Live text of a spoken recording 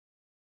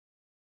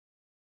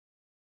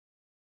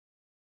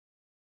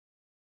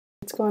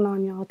What's going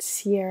on, y'all? It's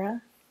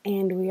Sierra,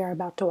 and we are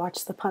about to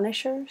watch The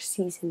Punisher,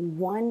 Season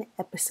 1,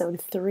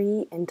 Episode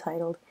 3,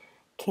 entitled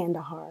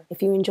Kandahar.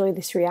 If you enjoy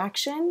this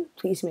reaction,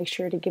 please make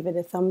sure to give it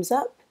a thumbs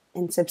up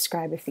and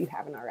subscribe if you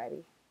haven't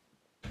already.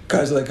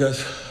 Guys like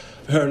us,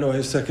 paranoia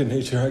is second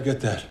nature, I get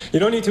that. You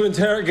don't need to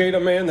interrogate a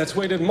man that's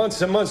waited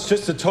months and months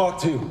just to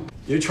talk to.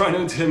 You're trying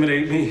to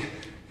intimidate me,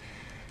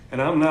 and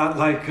I'm not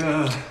like,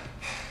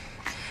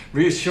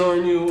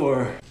 reassuring you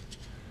or...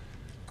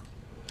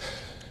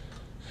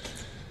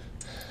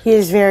 He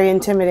is very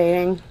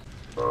intimidating.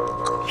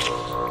 What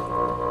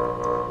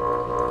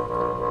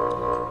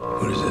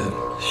is that?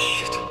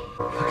 Shit.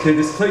 Okay,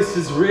 this place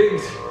is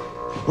rigged.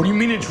 What do you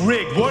mean it's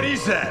rigged? What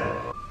is that?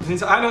 It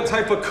means I don't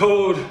type a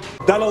code.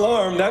 That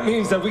alarm, that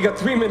means that we got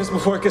 3 minutes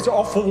before it gets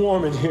awful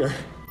warm in here.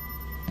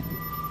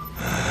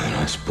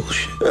 That's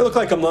bullshit. I look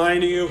like I'm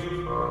lying to you.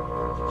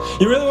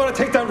 You really want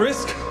to take that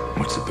risk?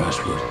 What's the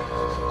password?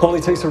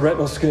 Only takes a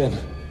retinal scan.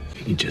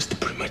 You can just do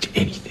pretty much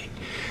anything.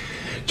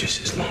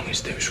 Just as long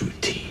as there's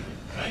routine,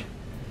 right?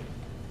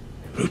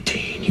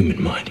 Routine,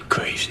 human mind, it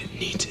craves it,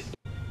 needs it.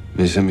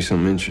 They sent me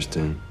something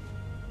interesting.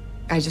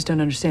 I just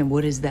don't understand.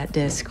 What is that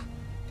disc?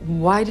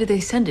 Why did they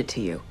send it to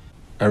you?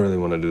 I really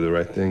want to do the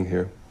right thing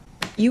here.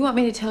 You want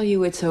me to tell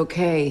you it's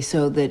okay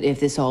so that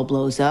if this all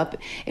blows up,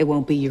 it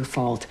won't be your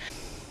fault.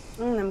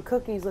 Them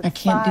cookies look I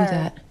can't fire. do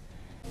that.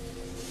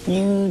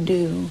 You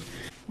do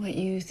what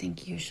you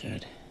think you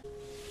should.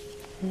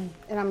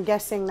 And I'm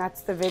guessing that's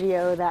the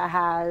video that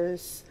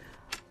has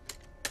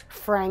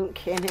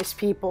Frank and his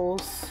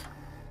peoples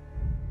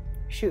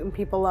shooting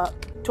people up,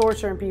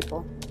 torturing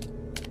people.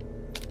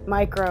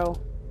 Micro.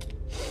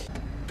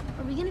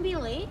 Are we gonna be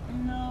late?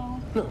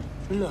 No.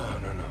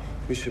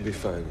 We should be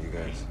fine, you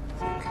guys.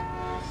 I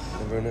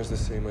think everyone has the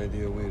same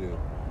idea we do.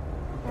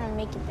 We're gonna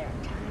make it there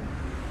in time.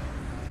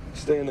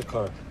 Stay in the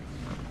car,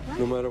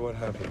 no matter what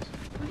happens.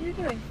 What are you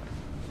doing?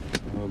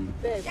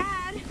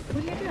 Dad! What are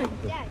you doing?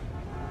 Dad.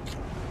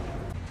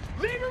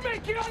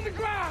 Lieberman, get on the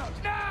ground!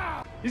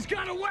 Now! He's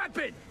got a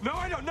weapon! No,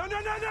 I don't. No!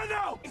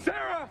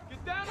 Sarah!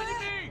 Get down on your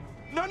knees!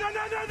 No!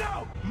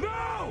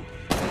 No!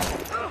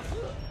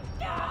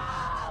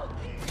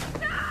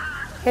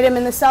 Hit him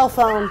in the cell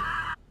phone.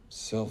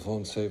 Cell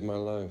phone saved my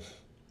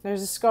life.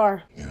 There's a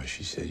scar. You know,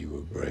 she said you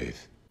were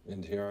brave.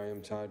 And here I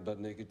am tied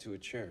butt naked to a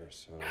chair,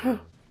 so...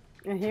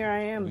 And here I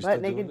am, We butt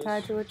still doing naked this?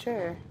 tied to a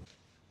chair.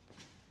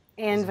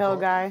 Anvil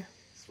guy.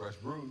 Fresh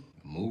brew,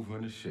 a mover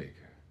and a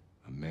shaker,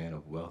 a man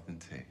of wealth and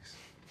taste.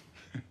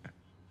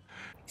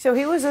 So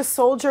he was a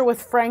soldier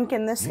with Frank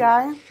and this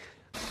guy?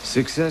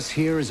 Success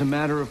here is a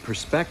matter of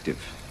perspective.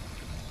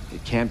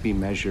 It can't be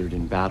measured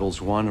in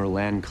battles won or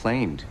land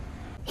claimed.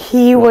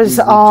 He was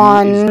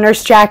on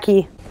Nurse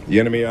Jackie. The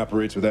enemy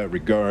operates without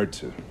regard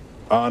to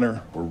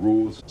honor or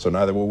rules, so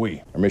neither will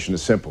we. Our mission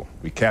is simple.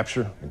 We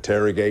capture,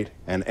 interrogate,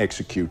 and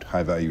execute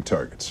high-value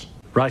targets.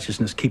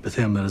 Righteousness keepeth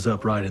him that is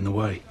upright in the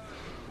way,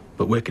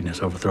 but wickedness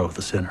overthroweth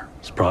the sinner.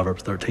 It's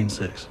Proverbs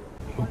 13:6.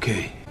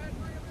 Okay.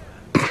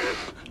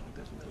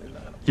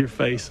 Your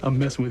face. I'm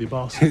messing with you,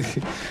 boss.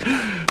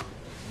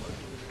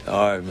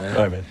 All right, man.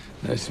 All right, man.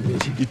 Nice to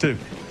meet you. You too.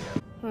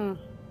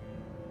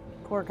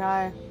 Poor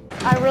guy.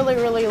 I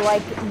really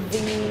like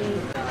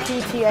the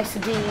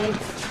PTSD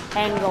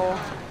angle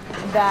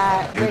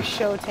that this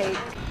show takes.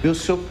 Eu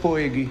sou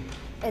poegi.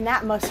 And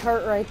that must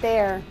hurt right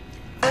there.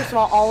 First of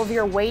all of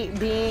your weight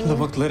being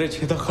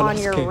on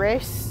your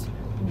wrist,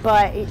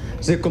 but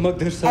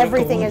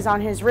everything is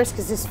on his wrist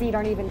because his feet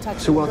aren't even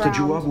touching the ground.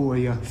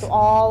 So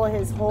all of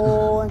his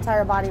whole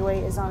entire body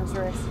weight is on his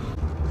wrist.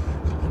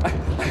 I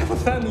have a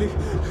family.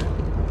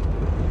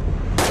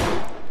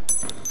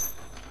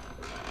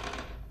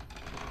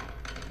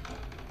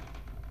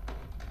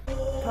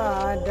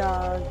 Ah,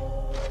 dog.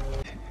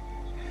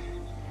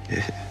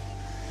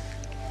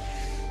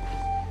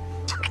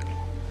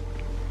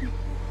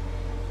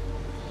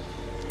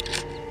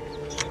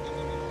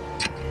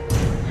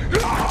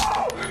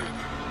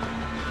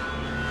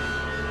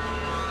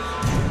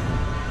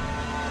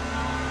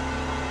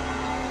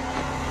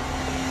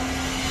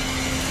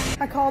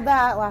 I called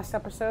that last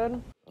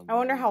episode. I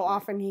wonder how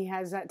often he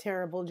has that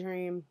terrible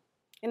dream.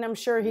 And I'm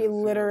sure he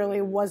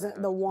literally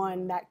wasn't the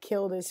one that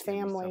killed his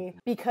family.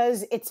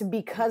 Because it's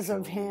because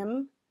of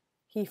him,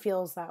 he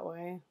feels that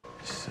way.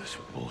 Such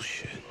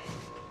bullshit.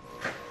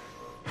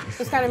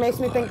 This kind of makes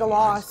me think of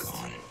Lost.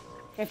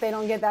 If they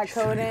don't get that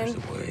code in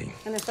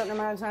a certain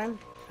amount of time.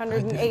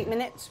 108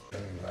 minutes.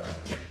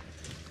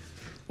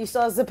 He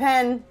still has the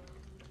pen.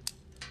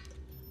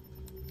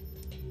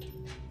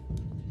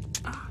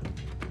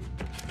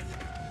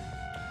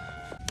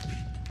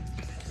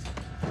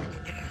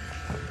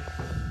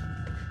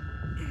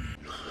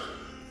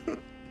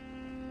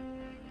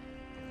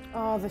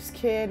 Oh, this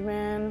kid,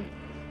 man.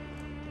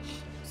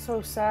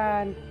 So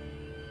sad.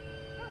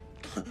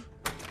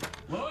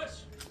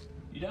 Louis,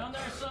 you down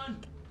there, son?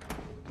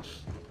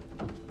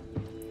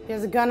 He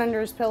has a gun under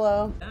his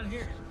pillow. Down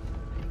here.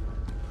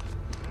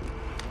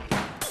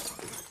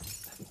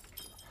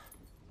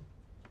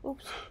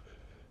 Oops.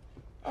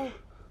 Oh.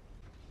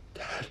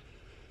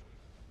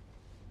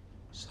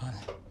 Son,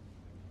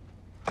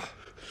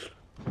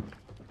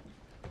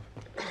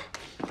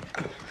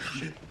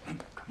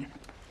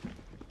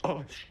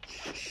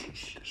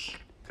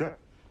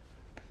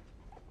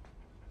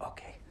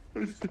 Okay.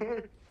 I'm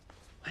sorry.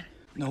 What?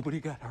 Nobody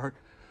got hurt.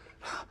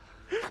 I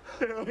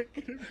could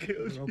have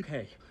killed you.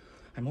 Okay.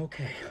 I'm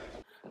okay.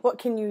 What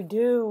can you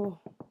do?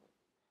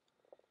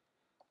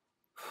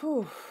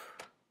 Whew.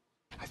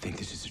 I think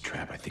this is a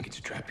trap. I think it's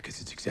a trap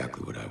because it's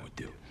exactly what I would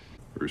do.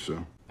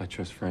 Russo? I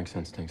trust Frank's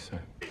instincts, sir.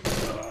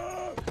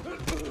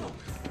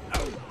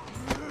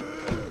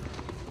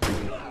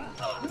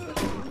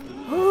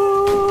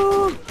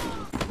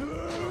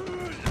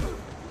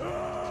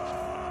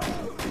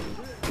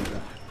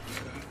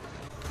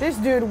 This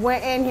dude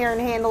went in here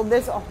and handled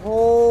this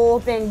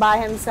whole thing by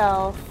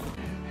himself.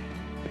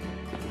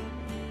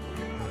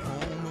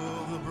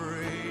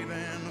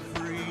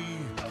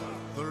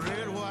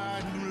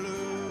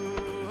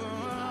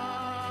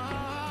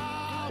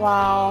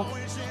 Wow.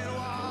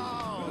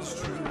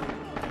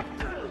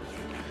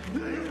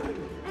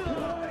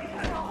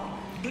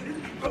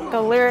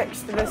 The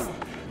lyrics to this,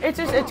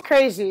 it's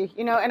crazy,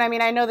 you know, and I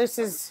mean, I know this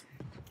is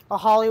a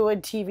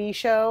Hollywood TV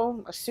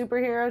show, a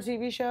superhero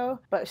TV show,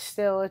 but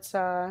still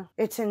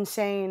it's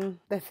insane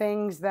the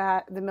things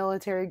that the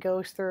military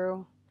goes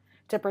through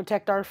to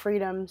protect our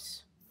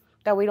freedoms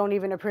that we don't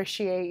even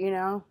appreciate, you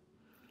know?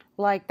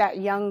 Like that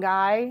young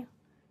guy,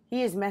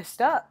 he is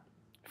messed up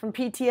from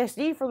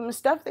PTSD from the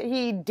stuff that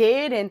he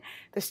did and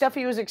the stuff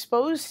he was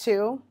exposed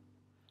to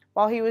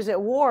while he was at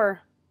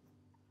war.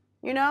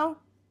 You know?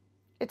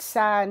 It's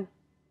sad.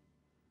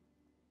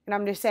 And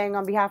I'm just saying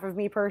on behalf of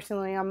me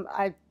personally,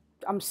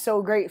 I'm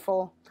so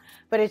grateful.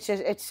 But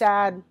it's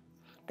sad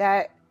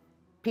that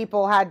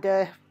people had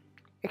to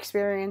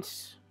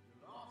experience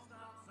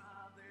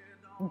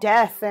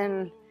death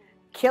and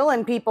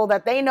killing people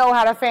that they know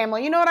had a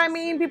family. You know what I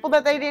mean? People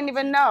that they didn't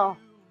even know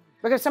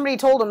because somebody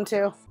told them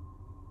to.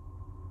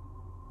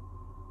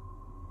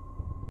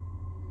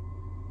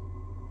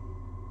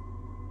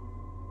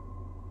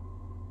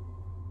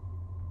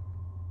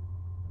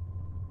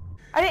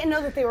 I didn't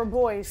know that they were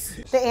boys.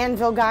 The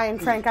Anvil guy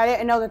and Frank, I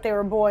didn't know that they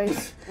were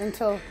boys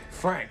until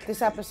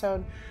this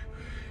episode.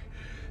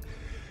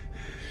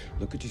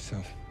 Look at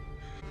yourself.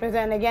 But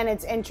then again,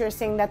 it's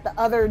interesting that the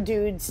other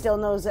dude still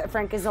knows that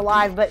Frank is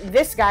alive, but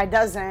this guy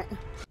doesn't.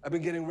 I've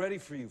been getting ready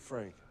for you,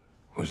 Frank.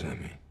 What does that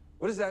mean?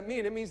 What does that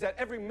mean? It means that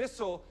every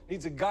missile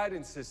needs a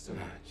guidance system.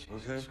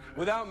 Okay?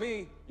 Without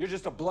me, you're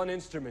just a blunt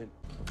instrument.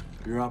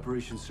 Your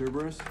Operation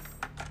Cerberus?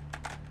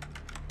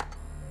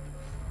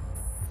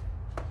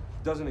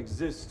 Doesn't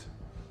exist.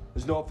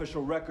 There's no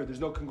official record. There's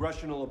no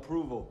congressional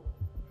approval.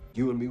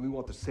 You and me, we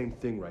want the same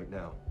thing right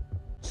now.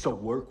 So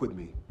work with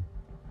me.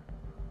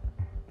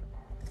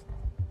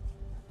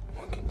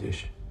 One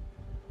condition.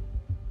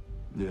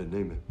 Yeah,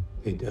 name it.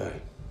 They die.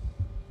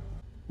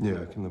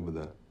 Yeah, I can live with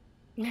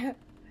that.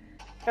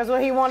 That's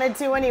what he wanted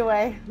to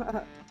anyway.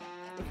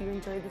 If you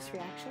enjoyed this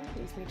reaction,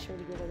 please make sure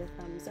to give it a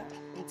thumbs up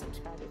and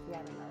subscribe if you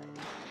haven't already.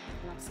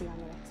 And I'll see you on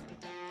the next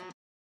one.